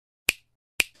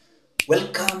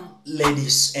Welcome,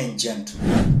 ladies and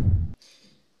gentlemen.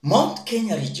 Mount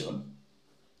Kenya region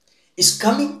is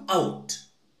coming out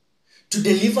to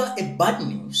deliver a bad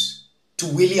news to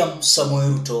William Samoei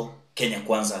Ruto Kenya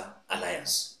Kwanza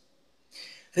Alliance.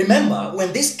 Remember,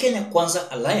 when this Kenya Kwanza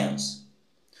Alliance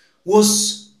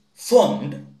was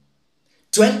formed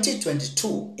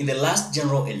 2022 in the last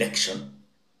general election,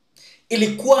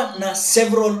 ilikuwa na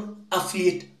several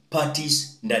affiliate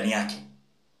parties ndani yake.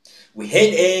 We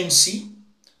had ANC,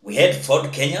 we had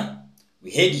Ford Kenya,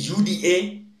 we had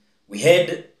UDA, we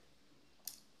had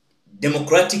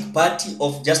Democratic Party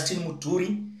of Justine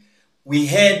Muturi, we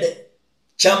had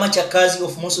Chama cha Kazi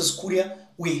of Moses Kuria,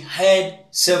 we had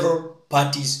several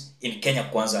parties in Kenya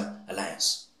Kwanza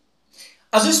Alliance.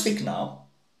 As we speak now,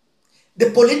 the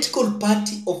political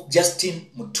party of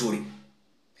Justine Muturi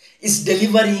is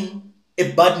delivering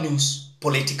a bad news,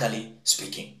 politically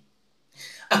speaking.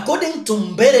 According to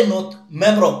Mbeere North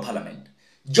Member of Parliament,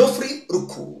 Geoffrey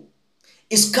Ruku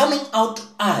is coming out to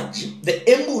urge the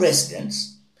Embu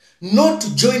residents not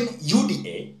to join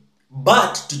UDA,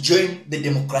 but to join the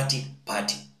Democratic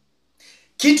Party.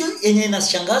 Kitu yenye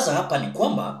inashangaza hapa ni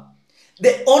kwamba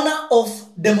the owner of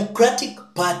Democratic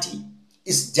Party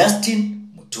is Justine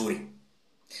Muturi.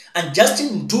 And Justine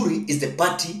Muturi is the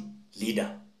party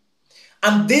leader.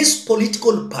 And this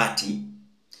political party,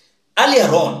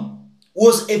 earlier on,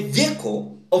 was a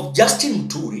vehicle of Justine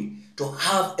Muturi to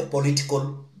have a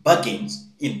political bargains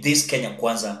in this Kenya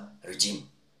Kwanza regime.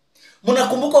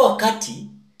 Munakumbuka wakati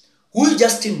huyu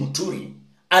Justine Muturi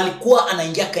alikuwa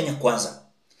anaingia Kenya Kwanza.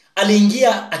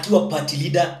 Aliingia akiwa party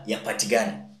leader ya party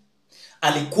gani?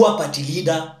 Alikuwa party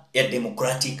leader ya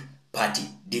Democratic Party,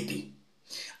 DP.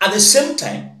 At the same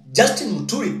time, Justine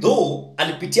Muturi though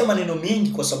alipitia maneno mengi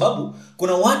kwa sababu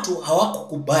kuna watu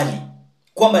hawakukubali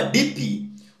kwamba DP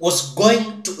was going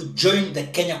to join the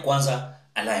Kenya Kwanza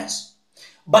Alliance.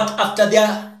 But after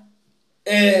their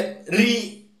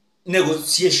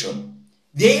renegotiation,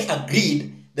 they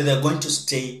agreed that they're going to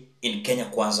stay in Kenya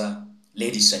Kwanza,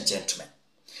 ladies and gentlemen.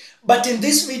 But in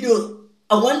this video,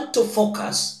 I want to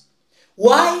focus,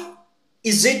 why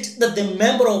is it that the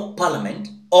Member of Parliament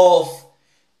of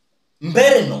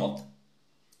Mbeere North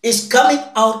is coming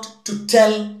out to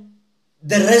tell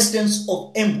the residents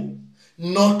of Embu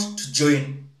not to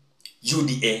join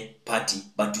UDA party,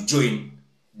 but to join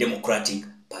Democratic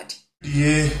Party?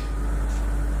 UDA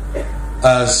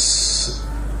as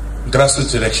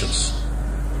grassroots elections.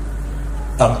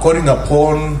 I'm calling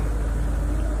upon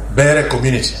Mbeere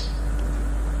community,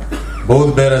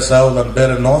 both Mbeere South and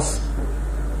Mbeere North.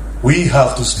 We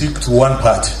have to stick to one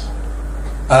party.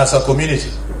 As a community,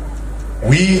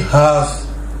 we have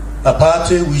a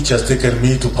party which has taken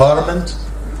me to parliament,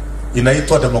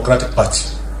 inaitwa Democratic Party.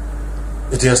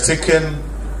 It has taken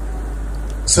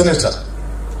Senator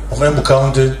of Embu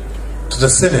County to the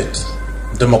Senate,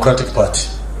 Democratic Party.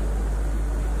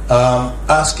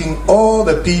 Asking all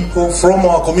the people from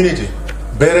our community,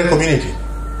 Mbeere community,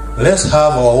 let's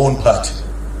have our own party.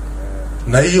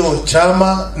 Na hiyo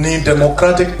chama ni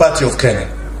Democratic Party of Kenya.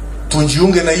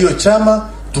 Tunjiunge na hiyo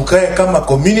chama, tukae kama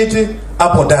community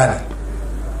hapo ndani.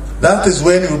 That is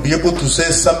when you'll be able to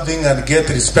say something and get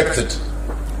respected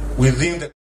within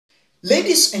the...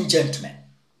 Ladies and gentlemen,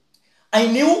 I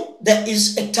knew there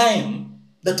is a time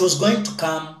that was going to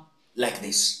come like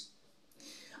this.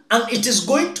 And it is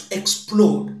going to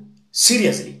explode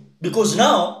seriously. Because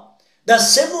now, there are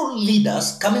several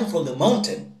leaders coming from the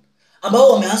mountain ambao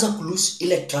wameanza kulose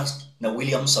ile trust na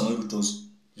William Samoei Ruto's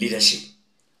leadership.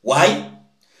 Why?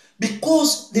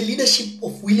 Because the leadership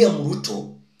of William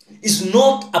Ruto is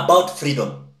not about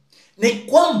freedom. Ni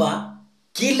kwamba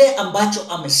kile ambacho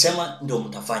amesema ndio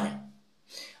mtafanya.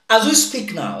 As we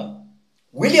speak now,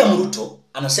 William Ruto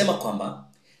anasema kwamba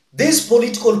these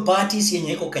political parties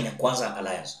yenye iko Kenya Kwanza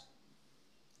Alliance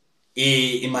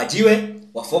imajiwe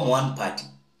wa form one party.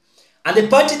 And the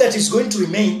party that is going to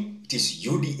remain, it is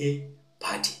UDA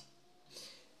party.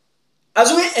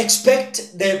 As we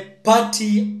expect the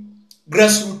party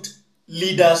grassroots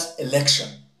leaders election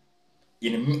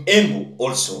in Embu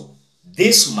also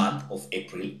this month of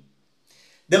April,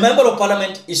 the Member of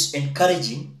Parliament is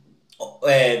encouraging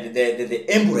the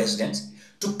Embu residents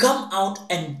to come out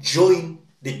and join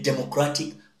the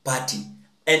Democratic Party,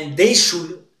 and they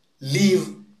should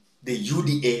leave the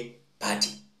UDA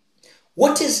party.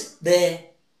 What is the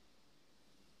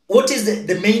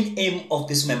main aim of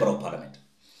this Member of Parliament?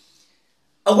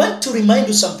 I want to remind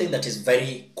you something that is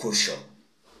very crucial.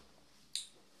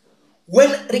 When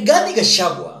Rigathi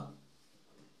Gachagua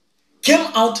came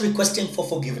out requesting for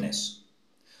forgiveness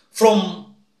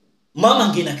from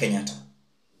Mama Ngina Kenyatta,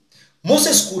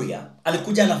 Moses Kuria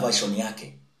alikuja na version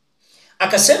yake.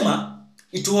 Akasema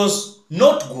it was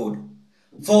not good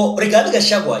for Rigathi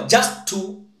Gachagua just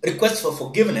to request for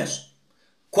forgiveness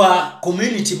kwa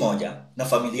community moja na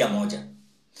familia moja.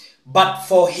 But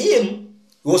for him,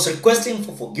 he was requesting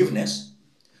for forgiveness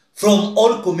from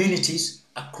all communities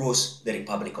across the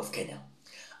Republic of Kenya.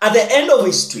 At the end of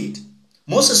his tweet,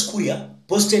 Moses Kuria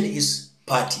posted his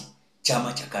party,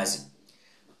 Chama cha Kazi.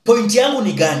 Point yangu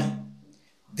ni gani?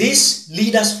 These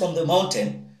leaders from the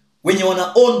mountain, wenye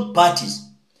wana own parties,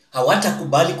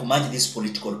 hawatakubali kumerge these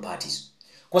political parties.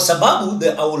 Kwa sababu they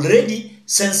are already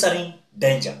censoring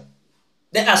danger.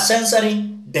 They are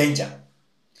censoring danger.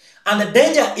 And the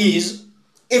danger is,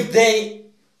 if they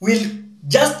will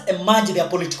just emerge their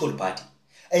political party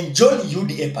and join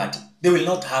UDA party, they will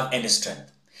not have any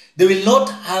strength. They will not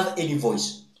have any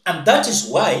voice. And that is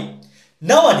why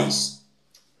nowadays,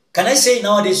 can I say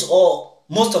nowadays or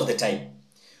most of the time,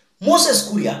 Moses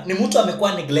Kuria ni mtu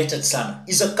amekuwa neglected sana.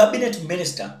 He's a cabinet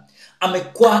minister.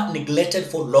 Amekuwa neglected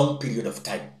for a long period of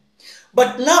time.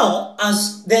 But now,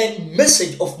 as the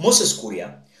message of Moses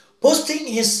Kuria posting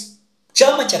his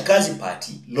Chama cha Kazi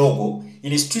party logo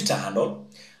in his Twitter handle,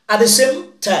 at the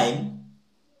same time,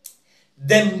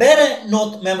 the Mbeere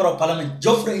North Member of Parliament,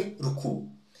 Geoffrey Ruku,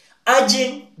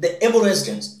 urging the Embu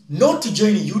residents not to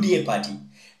join the UDA party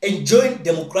and join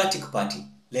Democratic Party.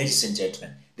 Ladies and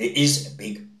gentlemen, there is a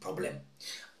big problem.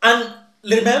 And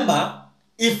remember,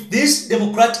 if this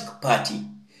Democratic Party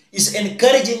is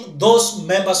encouraging those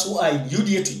members who are in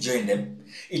UDA to join them,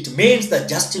 it means that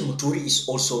Justine Muturi is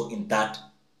also in that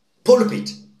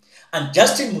pulpit. And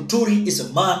Justine Muturi is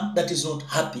a man that is not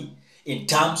happy in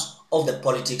terms of the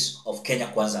politics of Kenya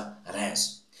Kwanza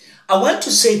Alliance. I want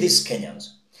to say this,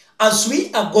 Kenyans, as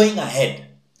we are going ahead,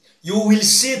 you will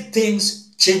see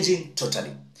things changing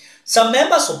totally. Some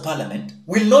members of parliament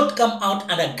will not come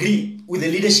out and agree with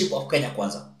the leadership of Kenya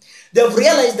Kwanza. They have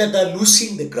realized that they are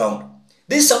losing the ground.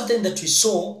 This is something that we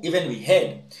saw, even we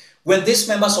heard, when these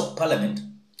members of parliament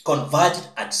converged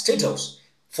at State House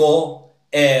for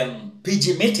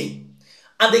PG meeting.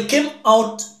 And they came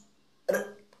out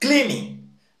claiming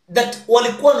that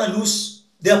walikuwa na lose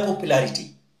their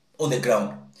popularity on the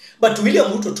ground. But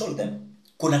William Ruto told them,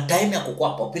 kuna time ya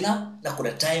kukua popular na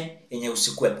kuna time yenye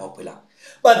usikue popular.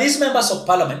 But these members of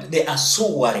parliament, they are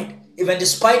so worried. Even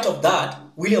despite of that,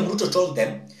 William Ruto told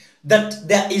them that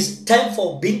there is time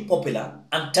for being popular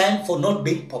and time for not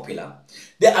being popular.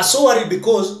 They are so worried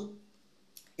because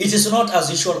it is not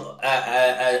as usual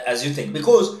as you think.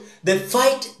 Because the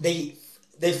fight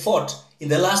they fought in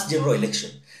the last general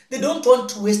election, they don't want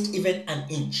to waste even an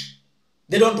inch.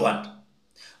 They don't want.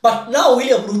 But now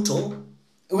William Ruto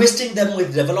wasting them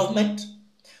with development,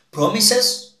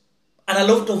 promises, and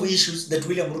a lot of issues that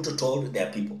William Ruto told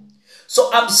their people. So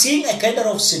I'm seeing a kind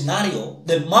of scenario,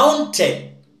 the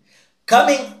mountain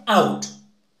coming out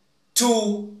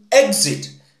to exit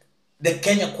the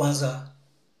Kenya Kwanza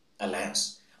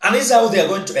Alliance. And this is how they are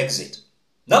going to exit.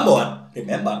 Number one,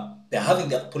 remember, they are having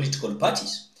their political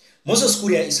parties. Moses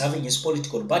Kuria is having his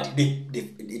political party,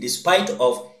 despite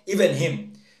of even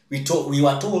him. We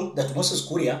were told that Moses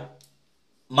Kuria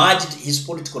merged his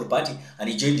political party and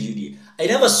he joined the UDA. I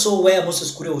never saw where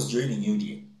Moses Kuria was joining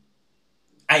UDA.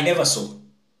 I never saw.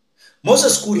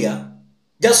 Moses Kuria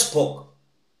just spoke.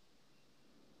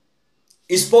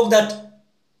 He spoke that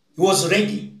he was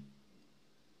ready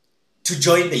to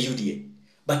join the UDA,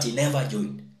 but he never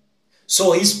joined.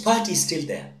 So his party is still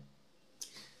there.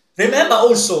 Remember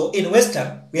also, in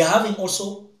Western, we are having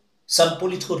also some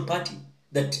political party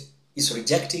that is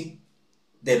rejecting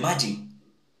the merging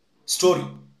story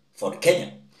for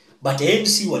Kenya. But the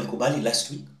ANC walikubali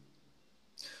last week.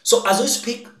 So as we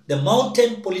speak, the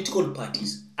mountain political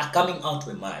parties are coming out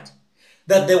to emerge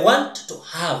that they want to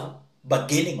have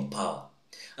bargaining power.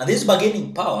 And this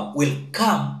bargaining power will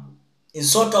come in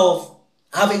sort of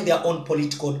having their own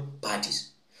political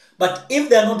parties. But if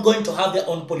they are not going to have their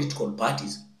own political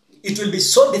parties, it will be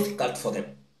so difficult for them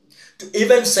to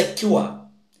even secure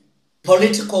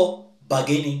political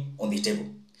bargaining on the table.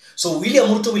 So William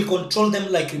Ruto will control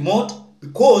them like remote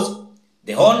because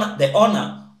the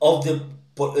owner of the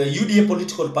UDA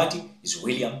political party is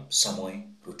William Samoei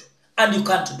Ruto. And you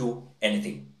can't do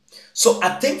anything. So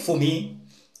I think for me,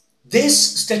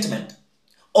 this statement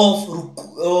of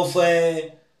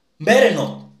Mbeere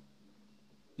North,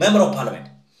 Member of Parliament,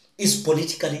 is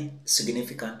politically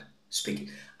significant speaking.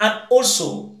 And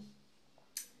also,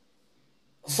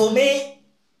 for me,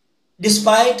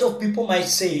 despite of people might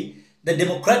say the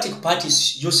Democratic Party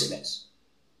is useless,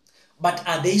 but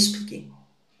are they speaking?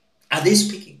 Are they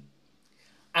speaking?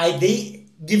 Are they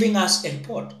giving us a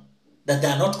report that they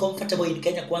are not comfortable in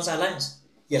Kenya Kwanza Alliance?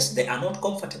 Yes, they are not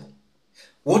comfortable.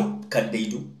 What can they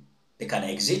do? They can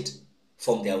exit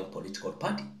from their own political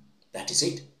party. That is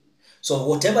it. So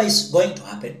whatever is going to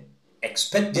happen,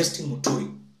 expect Justine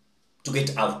Muturi to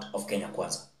get out of Kenya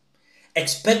Kwanza.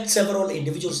 Expect several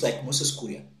individuals like Moses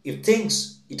Kuria. If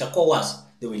things itakuwa worse,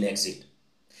 they will exit.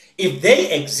 If they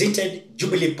exited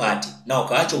Jubilee Party, na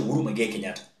wakaacha Uhuru Muigai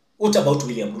Kenyatta, what about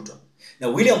William Ruto? Na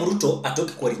William Ruto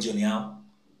atoki kwa region yao.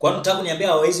 Kwa nini nataka niambia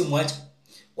hawezi muacha?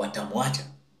 Watamwacha.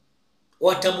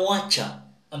 Watamwacha.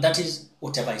 And that is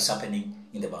whatever is happening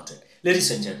in the mountain.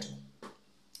 Ladies and gentlemen,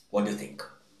 what do you think?